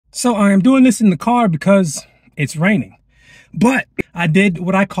So I am doing this in the car because it's raining. But I did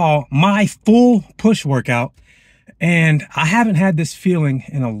what I call my full push workout, and I haven't had this feeling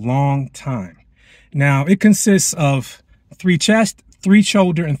in a long time. Now, it consists of 3 chest, 3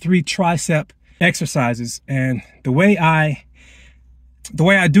 shoulder, and 3 tricep exercises. And the way I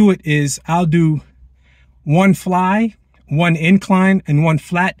do it is I'll do 1 fly, 1 incline, and 1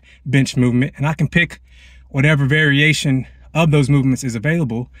 flat bench movement, and I can pick whatever variation of those movements is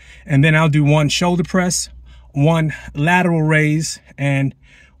available. And then I'll do 1 shoulder press, 1 lateral raise, and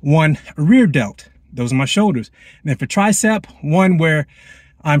 1 rear delt. Those are my shoulders. And then for tricep, 1 where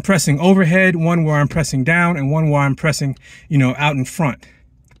I'm pressing overhead, 1 where I'm pressing down, and 1 where I'm pressing, out in front.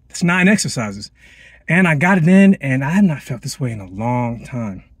 It's 9 exercises. And I got it in, and I have not felt this way in a long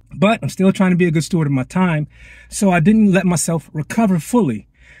time. But I'm still trying to be a good steward of my time, so I didn't let myself recover fully.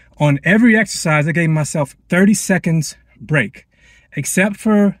 On every exercise, I gave myself 30 seconds break, except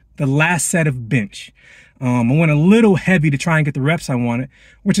for the last set of bench. I went a little heavy to try and get the reps I wanted,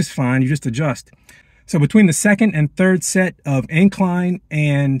 which is fine, you just adjust. So between the second and third set of incline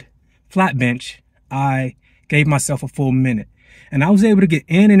and flat bench, I gave myself a full minute. And I was able to get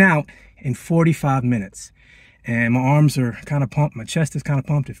in and out in 45 minutes. And my arms are kind of pumped, my chest is kind of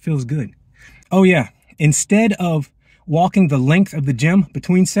pumped, it feels good. Oh yeah, instead of walking the length of the gym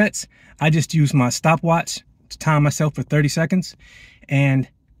between sets, I just use my stopwatch to time myself for 30 seconds. And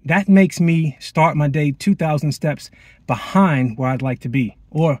that makes me start my day 2,000 steps behind where I'd like to be,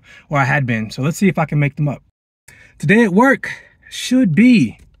 or where I had been. So let's see if I can make them up. Today at work should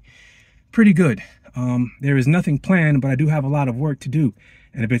be pretty good. There is nothing planned, but I do have a lot of work to do.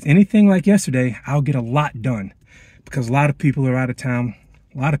 And if it's anything like yesterday, I'll get a lot done because a lot of people are out of town.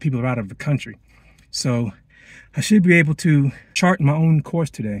 A lot of people are out of the country. So I should be able to chart my own course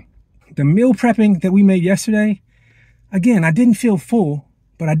today. The meal prepping that we made yesterday, again, I didn't feel full,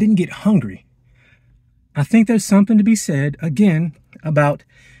 but I didn't get hungry. I think there's something to be said, again, about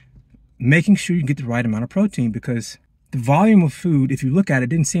making sure you get the right amount of protein, because the volume of food, if you look at it,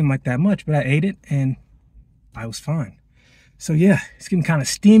 didn't seem like that much, but I ate it and I was fine. So yeah, it's getting kind of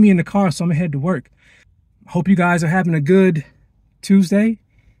steamy in the car, so I'm gonna head to work. Hope you guys are having a good Tuesday,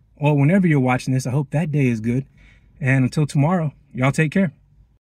 or whenever you're watching this. I hope that day is good. And until tomorrow, y'all take care.